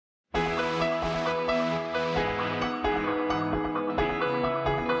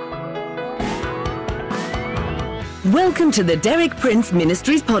Welcome to the Derek Prince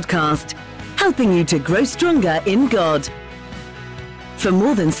Ministries podcast, helping you to grow stronger in God. For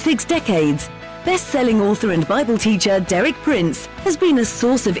more than 6 decades, best-selling author and Bible teacher Derek Prince has been a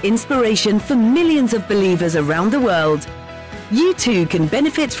source of inspiration for millions of believers around the world. You too can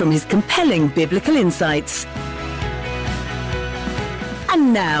benefit from his compelling biblical insights.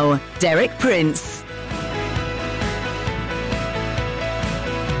 And now, Derek Prince.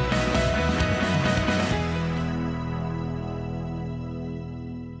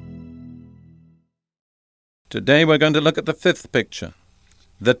 Today we're going to look at the 5th picture,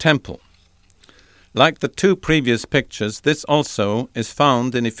 the temple. Like the 2 previous pictures, this also is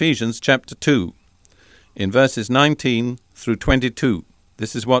found in Ephesians chapter 2, in verses 19 through 22.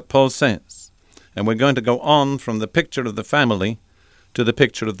 This is what Paul says. And we're going to go on from the picture of the family to the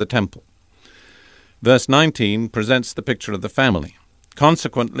picture of the temple. Verse 19 presents the picture of the family.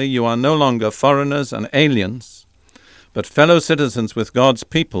 Consequently, you are no longer foreigners and aliens, but fellow citizens with God's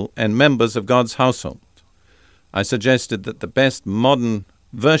people and members of God's household. I suggested that the best modern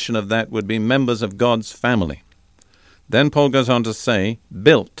version of that would be members of God's family. Then Paul goes on to say,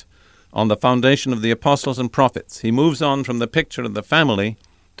 built on the foundation of the apostles and prophets. He moves on from the picture of the family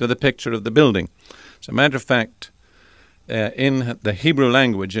to the picture of the building. As a matter of fact, in the Hebrew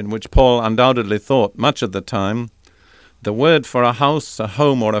language, in which Paul undoubtedly thought much of the time, the word for a house, a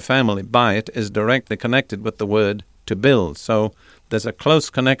home, or a family, bayit, is directly connected with the word to build. So there's a close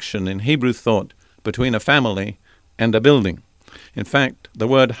connection in Hebrew thought between a family and a building. In fact, the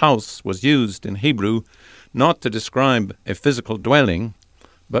word house was used in Hebrew not to describe a physical dwelling,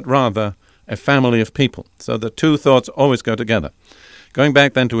 but rather a family of people. So the 2 thoughts always go together. Going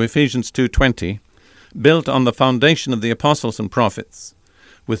back then to Ephesians 2:20, built on the foundation of the apostles and prophets,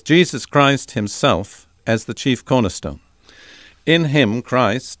 with Jesus Christ himself as the chief cornerstone. In him,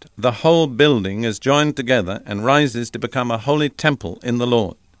 Christ, the whole building is joined together and rises to become a holy temple in the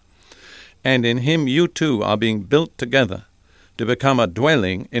Lord. And in him you too are being built together to become a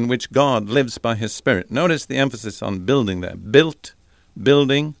dwelling in which God lives by his Spirit. Notice the emphasis on building there. Built,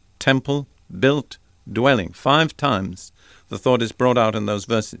 building, temple, built, dwelling. 5 times the thought is brought out in those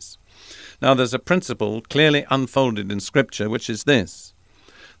verses. Now there's a principle clearly unfolded in Scripture, which is this,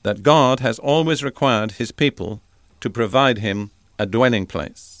 that God has always required his people to provide him a dwelling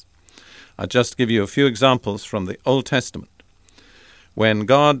place. I'll just give you a few examples from the Old Testament. When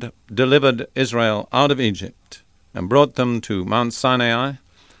God delivered Israel out of Egypt and brought them to Mount Sinai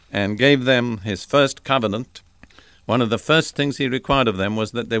and gave them his first covenant, one of the first things he required of them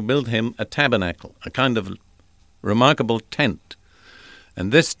was that they build him a tabernacle, a kind of remarkable tent.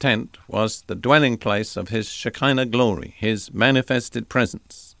 And this tent was the dwelling place of his Shekinah glory, his manifested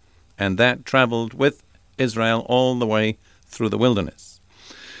presence. And that traveled with Israel all the way through the wilderness.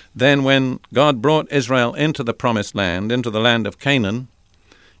 Then when God brought Israel into the promised land, into the land of Canaan,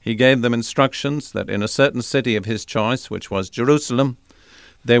 he gave them instructions that in a certain city of his choice, which was Jerusalem,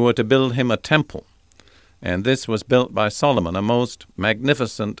 they were to build him a temple. And this was built by Solomon, a most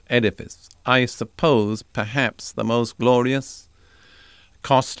magnificent edifice. I suppose perhaps the most glorious,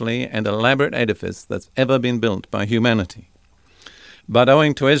 costly, and elaborate edifice that's ever been built by humanity. But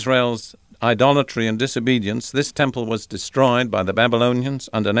owing to Israel's idolatry and disobedience, this temple was destroyed by the Babylonians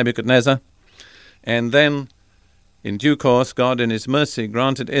under Nebuchadnezzar. And then, in due course, God in his mercy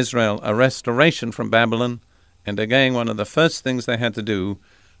granted Israel a restoration from Babylon. And again, one of the first things they had to do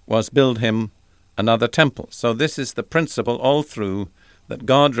was build him another temple. So this is the principle all through, that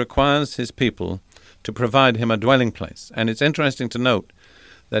God requires his people to provide him a dwelling place. And it's interesting to note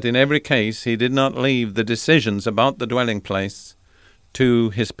that in every case, he did not leave the decisions about the dwelling place to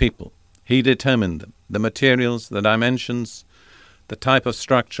his people. He determined them, the materials, the dimensions, the type of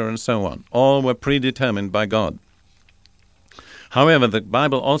structure, and so on. All were predetermined by God. However, the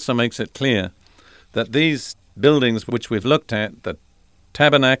Bible also makes it clear that these buildings which we've looked at, the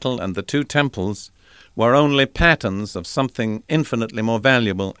tabernacle and the 2 temples, were only patterns of something infinitely more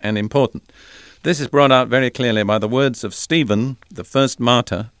valuable and important. This is brought out very clearly by the words of Stephen, the first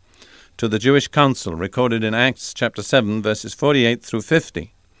martyr, to the Jewish council, recorded in Acts chapter 7, verses 48 through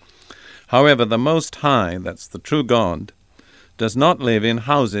 50. However, the Most High, that's the true God, does not live in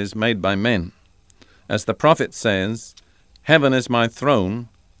houses made by men. As the prophet says, heaven is my throne,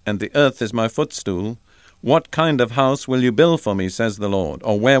 and the earth is my footstool. What kind of house will you build for me, says the Lord?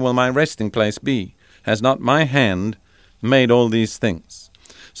 Or where will my resting place be? Has not my hand made all these things?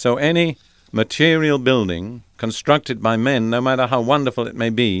 So any material building constructed by men, no matter how wonderful it may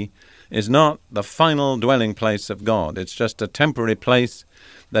be, is not the final dwelling place of God. It's just a temporary place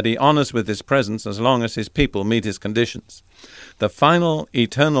that he honors with his presence as long as his people meet his conditions. The final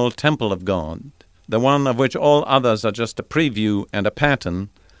eternal temple of God, the one of which all others are just a preview and a pattern,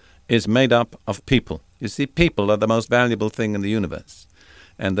 is made up of people. You see, people are the most valuable thing in the universe.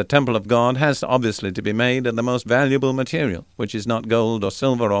 And the temple of God has obviously to be made of the most valuable material, which is not gold or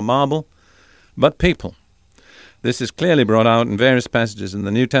silver or marble, but people. This is clearly brought out in various passages in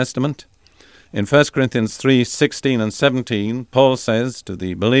the New Testament. In 1 Corinthians 3:16 and 17, Paul says to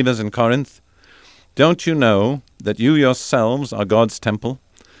the believers in Corinth, "Don't you know that you yourselves are God's temple,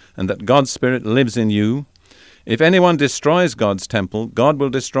 and that God's Spirit lives in you? If anyone destroys God's temple, God will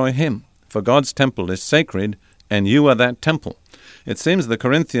destroy him, for God's temple is sacred, and you are that temple." It seems the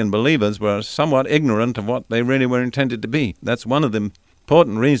Corinthian believers were somewhat ignorant of what they really were intended to be. That's one of the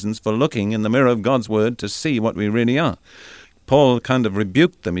important reasons for looking in the mirror of God's Word to see what we really are. Paul kind of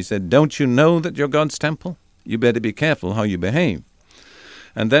rebuked them. He said, "Don't you know that you're God's temple? You better be careful how you behave."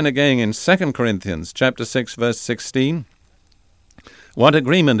 And then again in 2 Corinthians chapter 6, verse 16, what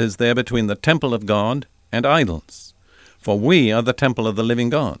agreement is there between the temple of God and idols? For we are the temple of the living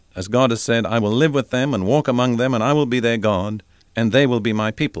God. As God has said, "I will live with them and walk among them, and I will be their God, and they will be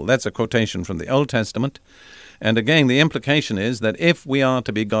my people." That's a quotation from the Old Testament. And again, the implication is that if we are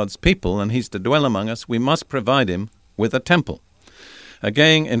to be God's people and He's to dwell among us, we must provide Him with a temple.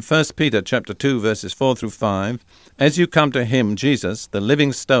 Again, in 1 Peter chapter 2, verses 4 through 5, "As you come to Him, Jesus, the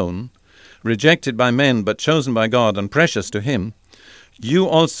living stone, rejected by men but chosen by God and precious to Him, you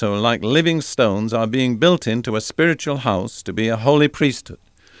also, like living stones, are being built into a spiritual house to be a holy priesthood."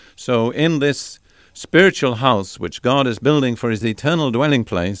 So in this spiritual house which God is building for His eternal dwelling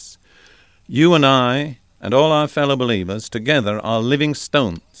place, you and I and all our fellow believers together are living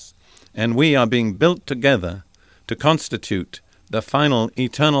stones, and we are being built together to constitute the final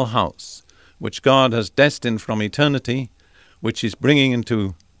eternal house which God has destined from eternity, which He's bringing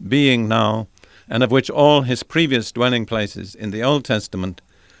into being now, and of which all His previous dwelling places in the Old Testament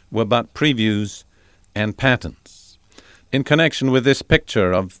were but previews and patterns. In connection with this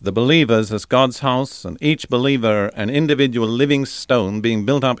picture of the believers as God's house and each believer an individual living stone being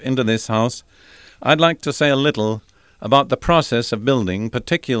built up into this house, I'd like to say a little about the process of building,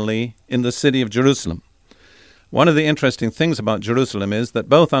 particularly in the city of Jerusalem. One of the interesting things about Jerusalem is that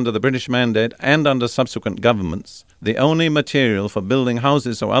both under the British Mandate and under subsequent governments, the only material for building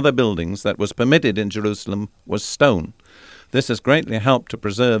houses or other buildings that was permitted in Jerusalem was stone. This has greatly helped to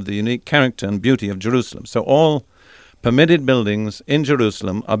preserve the unique character and beauty of Jerusalem. So all permitted buildings in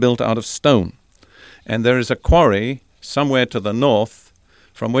Jerusalem are built out of stone. And there is a quarry somewhere to the north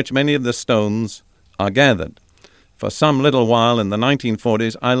from which many of the stones are gathered. For some little while in the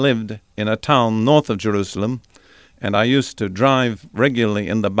 1940s, I lived in a town north of Jerusalem, and I used to drive regularly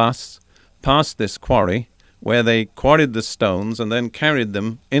in the bus past this quarry where they quarried the stones and then carried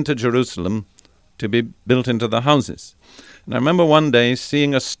them into Jerusalem to be built into the houses. And I remember one day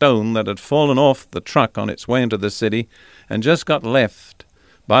seeing a stone that had fallen off the truck on its way into the city and just got left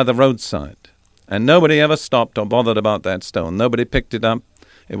by the roadside. And nobody ever stopped or bothered about that stone. Nobody picked it up.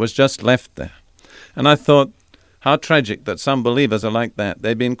 It was just left there. And I thought, how tragic that some believers are like that.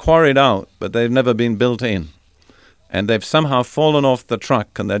 They've been quarried out, but they've never been built in. And they've somehow fallen off the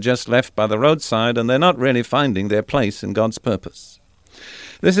truck, and they're just left by the roadside, and they're not really finding their place in God's purpose.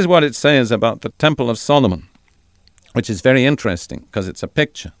 This is what it says about the Temple of Solomon, which is very interesting because it's a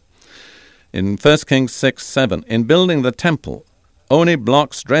picture. In 1 Kings 6:7, "In building the temple, only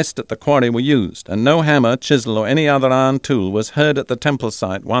blocks dressed at the quarry were used, and no hammer, chisel, or any other iron tool was heard at the temple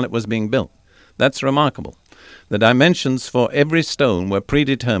site while it was being built." That's remarkable. The dimensions for every stone were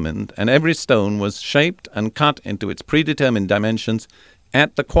predetermined, and every stone was shaped and cut into its predetermined dimensions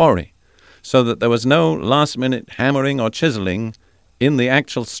at the quarry, so that there was no last-minute hammering or chiseling in the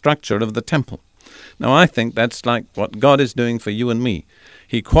actual structure of the temple. Now, I think that's like what God is doing for you and me.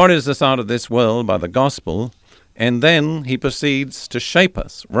 He quarries us out of this world by the gospel, and then He proceeds to shape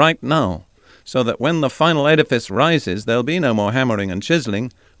us right now, so that when the final edifice rises, there'll be no more hammering and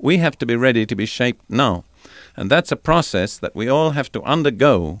chiseling. We have to be ready to be shaped now. And that's a process that we all have to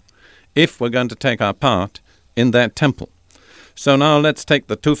undergo if we're going to take our part in that temple. So now let's take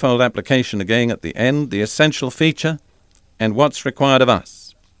the twofold application again at the end, the essential feature and what's required of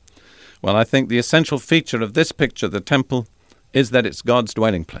us. Well, I think the essential feature of this picture of the temple is that it's God's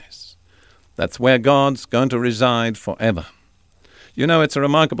dwelling place. That's where God's going to reside forever. You know, it's a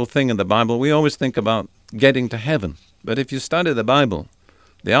remarkable thing in the Bible. We always think about getting to heaven. But if you study the Bible,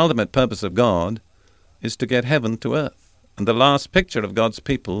 the ultimate purpose of God is to get heaven to earth. And the last picture of God's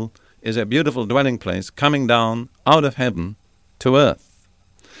people is a beautiful dwelling place coming down out of heaven to earth.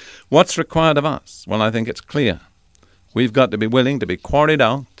 What's required of us? Well, I think it's clear. We've got to be willing to be quarried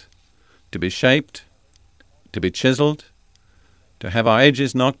out, to be shaped, to be chiseled, to have our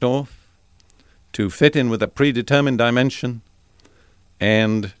edges knocked off, to fit in with a predetermined dimension,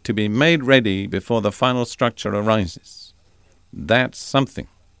 and to be made ready before the final structure arises. That's something.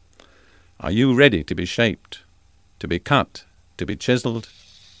 Are you ready to be shaped, to be cut, to be chiseled,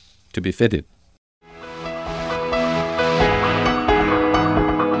 to be fitted?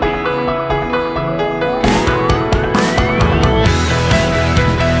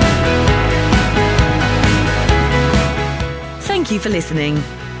 Thank you for listening.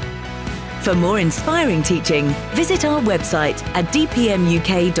 For more inspiring teaching, visit our website at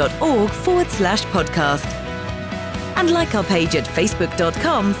dpmuk.org/podcast and like our page at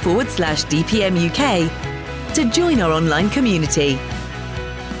facebook.com/dpmuk to join our online community.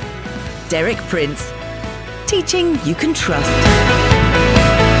 Derek Prince, teaching you can trust.